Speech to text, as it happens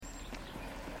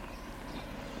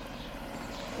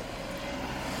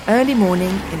early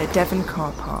morning in a Devon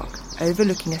car park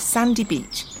overlooking a sandy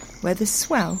beach where the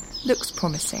swell looks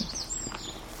promising.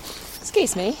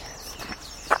 Excuse me.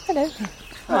 Hello.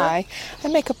 Hi. I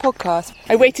make a podcast.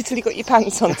 I waited till you got your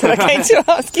pants on till I came to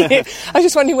ask you. I was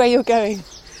just wondering where you're going.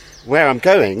 Where I'm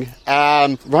going?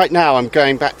 Right now I'm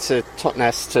going back to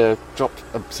Totnes to drop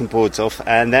some boards off,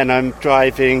 and then I'm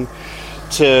driving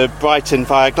to Brighton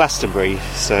via Glastonbury.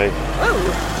 So,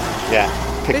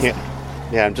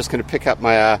 I'm just going to pick up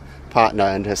my partner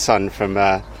and her son from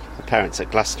her parents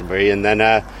at Glastonbury, and then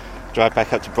drive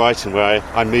back up to Brighton, where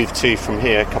I moved to from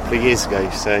here a couple of years ago.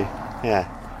 So,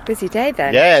 yeah. Busy day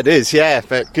then. Yeah, it is, yeah,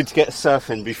 but good to get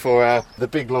surfing before the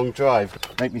big long drive.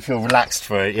 Make me feel relaxed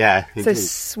for it, yeah. So indeed.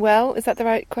 Swell, is that the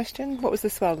right question? What was the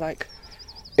swell like?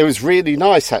 It was really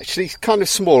nice, actually. Kind of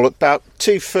small, about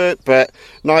 2 foot, but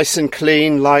nice and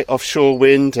clean, light offshore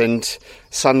wind, and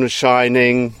sun was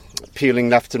shining, peeling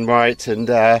left and right, and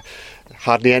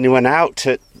hardly anyone out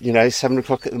at, 7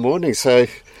 o'clock in the morning. So,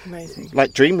 amazing.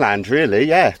 Like dreamland, really,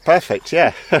 yeah, perfect,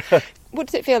 yeah. What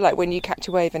does it feel like when you catch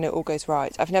a wave and it all goes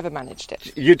right? I've never managed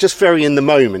it. You're just very in the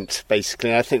moment,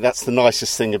 basically. I think that's the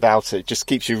nicest thing about it. It just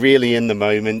keeps you really in the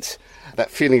moment.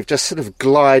 That feeling of just sort of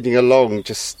gliding along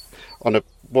just on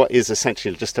what is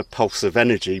essentially just a pulse of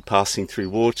energy passing through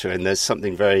water. And there's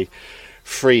something very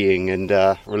freeing and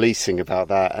releasing about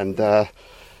that. And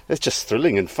it's just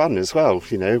thrilling and fun as well,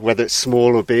 whether it's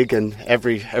small or big, and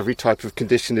every type of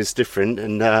condition is different.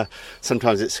 And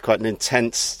sometimes it's quite an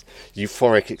intense,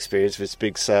 euphoric experience if it's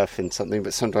big surf and something,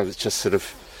 but sometimes it's just sort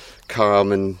of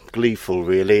calm and gleeful,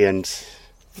 really, and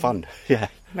fun. Yeah.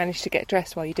 Managed to get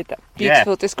dressed while you did that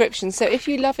beautiful description. So if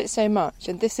you love it so much,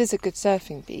 and this is a good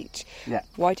surfing beach,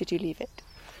 why did you leave it?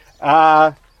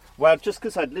 Well, just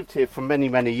because I'd lived here for many,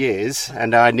 many years,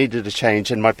 and I needed a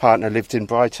change, and my partner lived in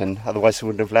Brighton, otherwise I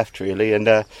wouldn't have left, really,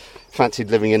 and fancied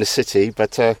living in a city,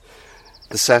 but the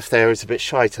surf there is a bit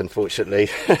shite, unfortunately.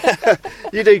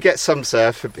 You do get some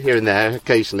surf here and there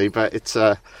occasionally, but it's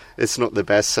not the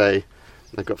best. So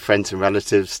I've got friends and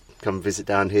relatives come visit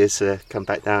down here, so come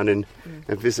back down and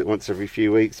visit once every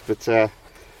few weeks. But so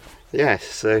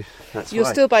that's You're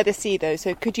why. Still by the sea, though,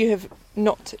 so could you have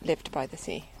not lived by the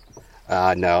sea?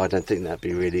 No, I don't think that'd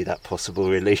be really that possible,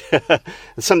 really. There's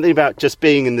something about just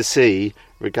being in the sea,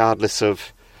 regardless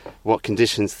of what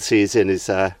conditions the sea is in, is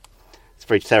it's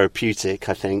very therapeutic,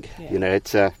 I think. Yeah.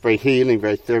 It's very healing,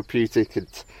 very therapeutic.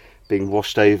 It's being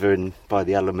washed over and by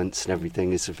the elements and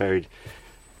everything is an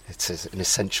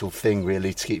essential thing,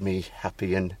 really, to keep me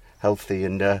happy and healthy,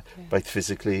 and both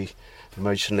physically,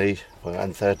 emotionally,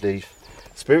 and thirdly,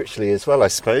 spiritually as well, I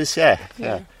suppose. Yeah.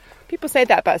 People say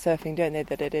that about surfing, don't they?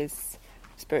 That it is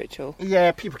spiritual.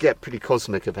 Yeah, people get pretty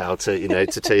cosmic about it,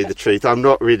 to tell you the truth. I'm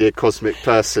not really a cosmic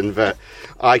person, but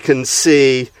I can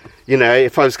see,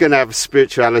 if I was going to have a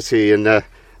spirituality and a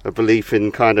belief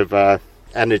in kind of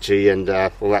energy and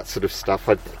all that sort of stuff,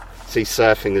 I'd see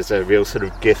surfing as a real sort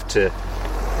of gift to,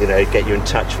 get you in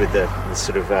touch with the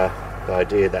sort of the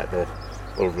idea that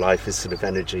all of life is sort of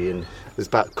energy, and as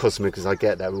about cosmic as I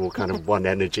get, that we're all kind of one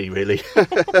energy, really.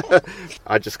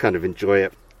 I just kind of enjoy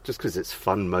it just because it's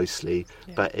fun mostly,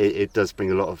 but it does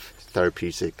bring a lot of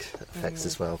therapeutic effects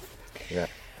as well. Yeah.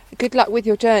 Good luck with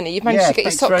your journey. You've managed to get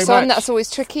your socks on. That's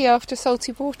always tricky after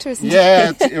salty water, isn't it?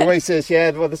 Yeah, it always is. Yeah,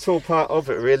 well, that's all part of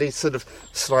it, really. Sort of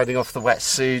sliding off the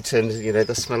wetsuit and,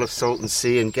 the smell of salt and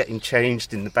sea and getting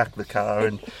changed in the back of the car.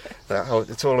 And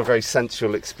it's all a very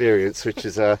sensual experience, which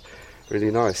is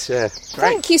really nice, yeah. Great.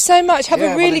 Thank you so much. Have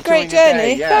a really great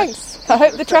journey. Thanks. I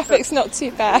hope the traffic's not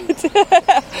too bad.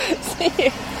 See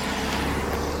you.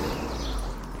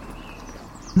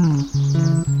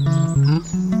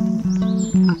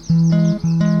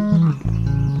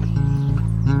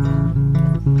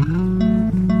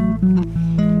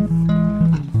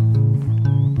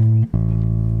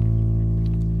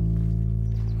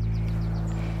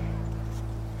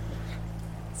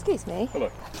 Excuse me. Hello.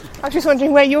 I was just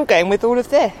wondering where you're going with all of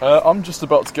this. I'm just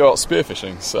about to go out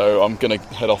spearfishing, so I'm going to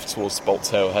head off towards Bolt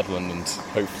Tail Headland and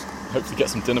hopefully get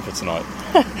some dinner for tonight.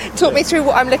 Talk me through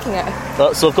what I'm looking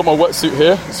at. So I've got my wetsuit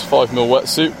here. It's a 5mm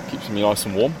wetsuit, keeps me nice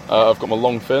and warm. I've got my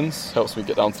long fins, helps me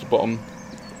get down to the bottom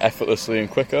effortlessly and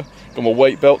quicker. Got my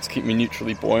weight belt to keep me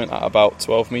neutrally buoyant at about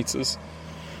 12 metres.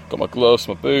 Got my gloves,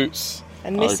 my boots.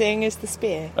 And missing is the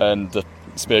spear. And the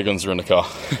spear guns are in the car.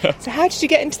 So how did you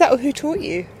get into that, or who taught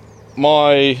you?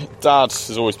 My dad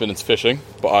has always been into fishing,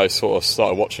 but I sort of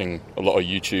started watching a lot of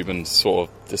YouTube and sort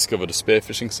of discovered a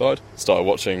spearfishing side. Started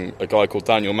watching a guy called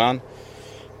Daniel Mann,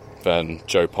 then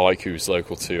Joe Pike, who's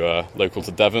local to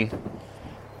Devon.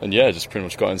 And just pretty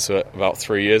much got into it about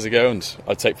 3 years ago, and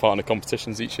I take part in the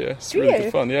competitions each year. It's really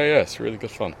good fun. Yeah, it's really good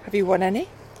fun. Have you won any?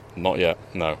 Not yet,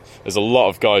 no. There's a lot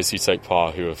of guys who take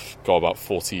part who have got about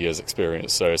 40 years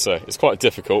experience, so it's quite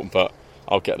difficult, but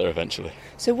I'll get there eventually.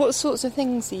 So what sorts of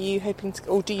things are you hoping to,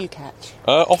 or do you catch?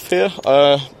 Off here,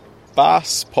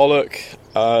 bass, pollock,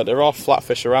 there are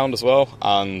flatfish around as well,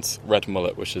 and red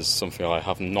mullet, which is something I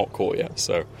have not caught yet,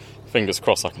 so fingers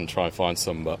crossed I can try and find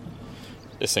some, but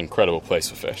it's an incredible place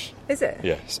for fish. Is it?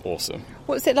 Yeah, it's awesome.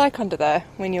 What's it like under there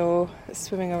when you're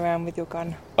swimming around with your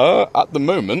gun? At the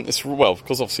moment,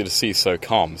 because obviously the sea's so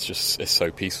calm, it's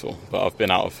so peaceful. But I've been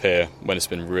out of here when it's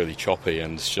been really choppy,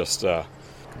 and it's just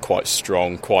quite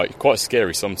strong, quite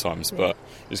scary sometimes. Yeah. But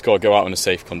you just got to go out in the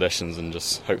safe conditions and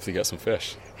just hopefully get some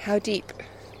fish. How deep?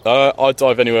 I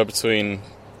dive anywhere between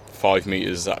 5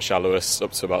 metres at shallowest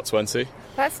up to about 20.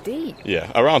 That's deep.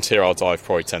 Yeah, around here I'll dive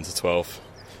probably 10 to 12.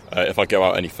 If I go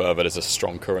out any further, there's a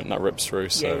strong current that rips through.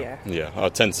 So yeah, I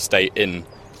tend to stay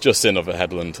just in of a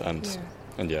headland, so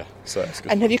it's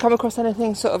good. And have you come across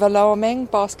anything sort of alarming,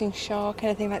 basking shark,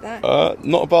 anything like that?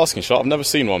 Not a basking shark. I've never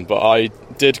seen one, but I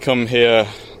did come here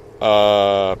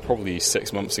probably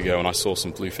 6 months ago, and I saw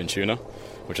some bluefin tuna,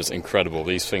 which is incredible.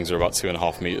 These things are about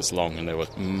 2.5 metres long, and they were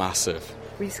massive.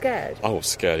 Were you scared? I was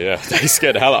scared, yeah. They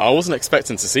scared the hell out. I wasn't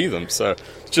expecting to see them, so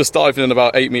just diving in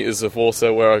about 8 metres of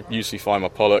water where I usually find my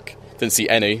pollock. Didn't see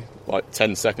any. Like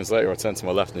 10 seconds later, I turned to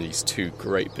my left, and these 2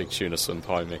 great big tuna swim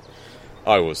behind me.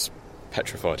 I was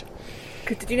petrified.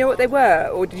 Did you know what they were,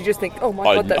 or did you just think, oh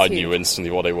my God, that's huge? I knew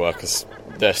instantly what they were, because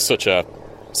they're such a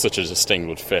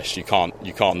distinguished fish. You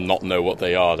can't not know what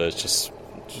they are. They're just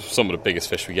some of the biggest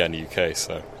fish we get in the UK.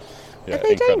 So, yeah, are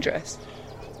they dangerous?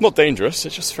 Not dangerous,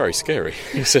 it's just very scary.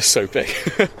 It's just so big.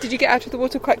 Did you get out of the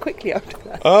water quite quickly after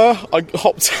that? I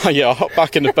hopped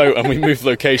back in the boat and we moved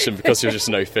location because there was just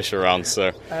no fish around. So,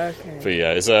 okay. But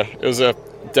yeah, it was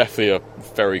definitely a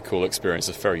very cool experience,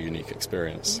 a very unique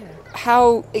experience. Yeah.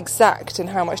 How exact and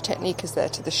how much technique is there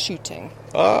to the shooting?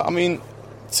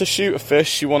 To shoot a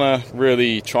fish, you want to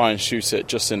really try and shoot it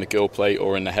just in the gill plate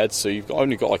or in the head. So you've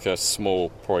only got like a small,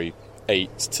 probably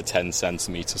 8 to 10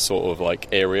 centimetre sort of like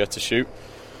area to shoot.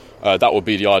 That would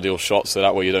be the ideal shot, so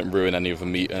that way you don't ruin any of the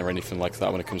meat or anything like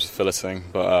that when it comes to filleting.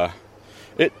 But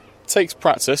it takes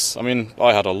practice. I mean,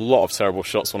 I had a lot of terrible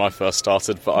shots when I first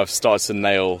started, but I've started to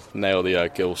nail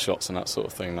the gill shots and that sort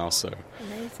of thing now. So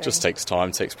it just takes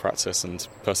time, takes practice and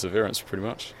perseverance, pretty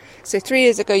much. So 3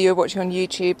 years ago you were watching on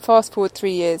YouTube. Fast forward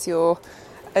 3 years, you're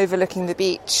overlooking the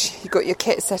beach. You've got your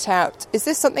kit set out. Is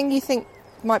this something you think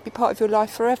might be part of your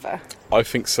life forever? I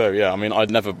think so, yeah. I mean, I'd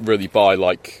never really buy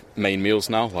like main meals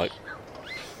now, like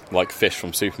fish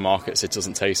from supermarkets. It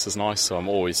doesn't taste as nice, so I'm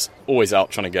always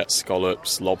out trying to get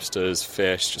scallops, lobsters,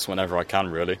 fish, just whenever I can,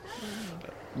 really.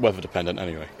 Weather dependent,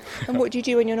 anyway. And what do you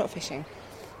do when you're not fishing?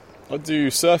 I do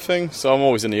surfing, so I'm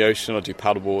always in the ocean. I do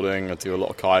paddleboarding, I do a lot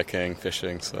of kayaking,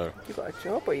 fishing. So you've got a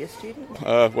job, or you're a student?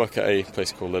 Work at a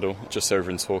place called Lidl, just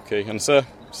over in Torquay, and it's a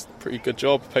pretty good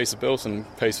job. Pays the bills and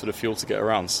pays for the fuel to get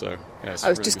around. So yeah, I was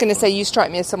really just going to say, you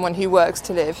strike me as someone who works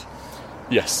to live.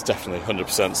 Yes, definitely,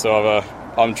 100%. So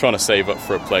I'm trying to save up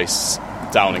for a place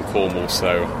down in Cornwall,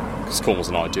 because Cornwall's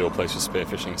an ideal place for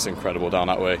spearfishing. It's incredible down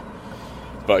that way.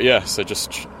 But yeah, so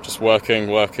just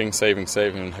working, saving,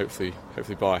 and hopefully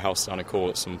buy a house down in Cornwall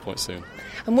at some point soon.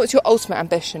 And what's your ultimate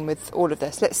ambition with all of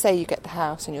this? Let's say you get the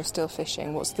house and you're still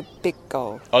fishing. What's the big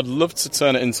goal? I'd love to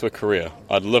turn it into a career.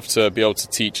 I'd love to be able to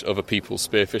teach other people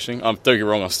spearfishing. Don't get me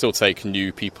wrong, I still take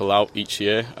new people out each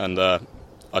year, and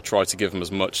I try to give them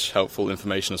as much helpful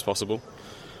information as possible.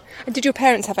 And did your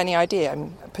parents have any idea,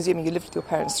 I'm presuming you lived with your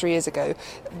parents 3 years ago,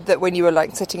 that when you were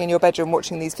like sitting in your bedroom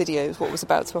watching these videos, what was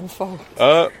about to unfold?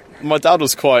 My dad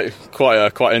was quite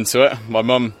into it. My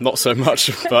mum not so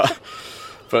much,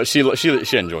 but she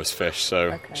enjoys fish,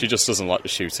 so she just doesn't like the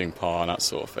shooting part and that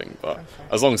sort of thing. But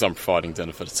as long as I'm providing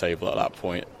dinner for the table at that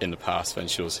point in the past, then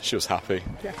she was happy.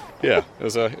 Yeah, it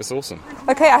was awesome.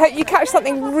 Okay, I hope you catch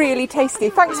something really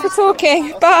tasty. Thanks for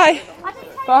talking. Bye.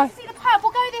 Bye.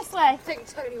 We'll go this way. I think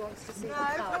Tony wants to see the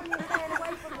pub.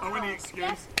 Are we any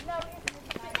excuse?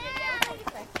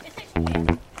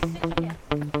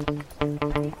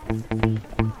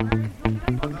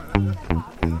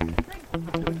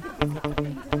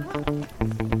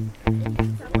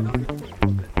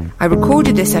 I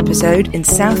recorded this episode in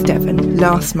South Devon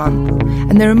last month,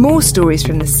 and there are more stories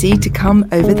from the sea to come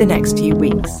over the next few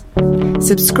weeks.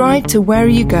 Subscribe to Where Are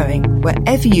You Going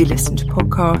wherever you listen to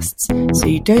podcasts so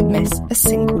you don't miss a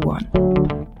single one.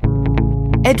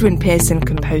 Edwin Pearson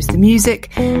composed the music,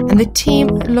 and the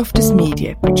team at Loftus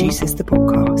Media produces the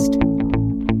podcast.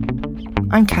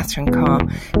 I'm Catherine Carr.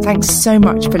 Thanks so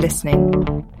much for listening.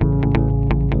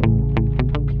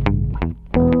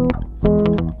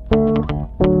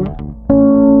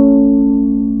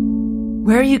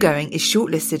 You Going is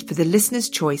shortlisted for the listener's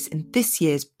choice in this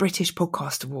year's British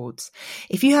Podcast Awards.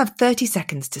 If you have 30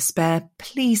 seconds to spare,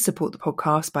 please support the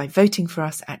podcast by voting for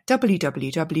us at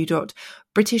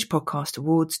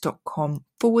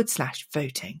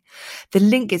www.britishpodcastawards.com/voting. The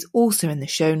link is also in the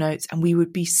show notes, and we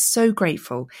would be so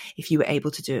grateful if you were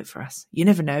able to do it for us. You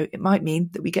never know, it might mean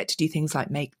that we get to do things like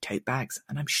make tote bags,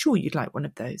 and I'm sure you'd like one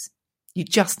of those. You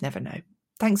just never know.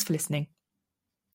 Thanks for listening.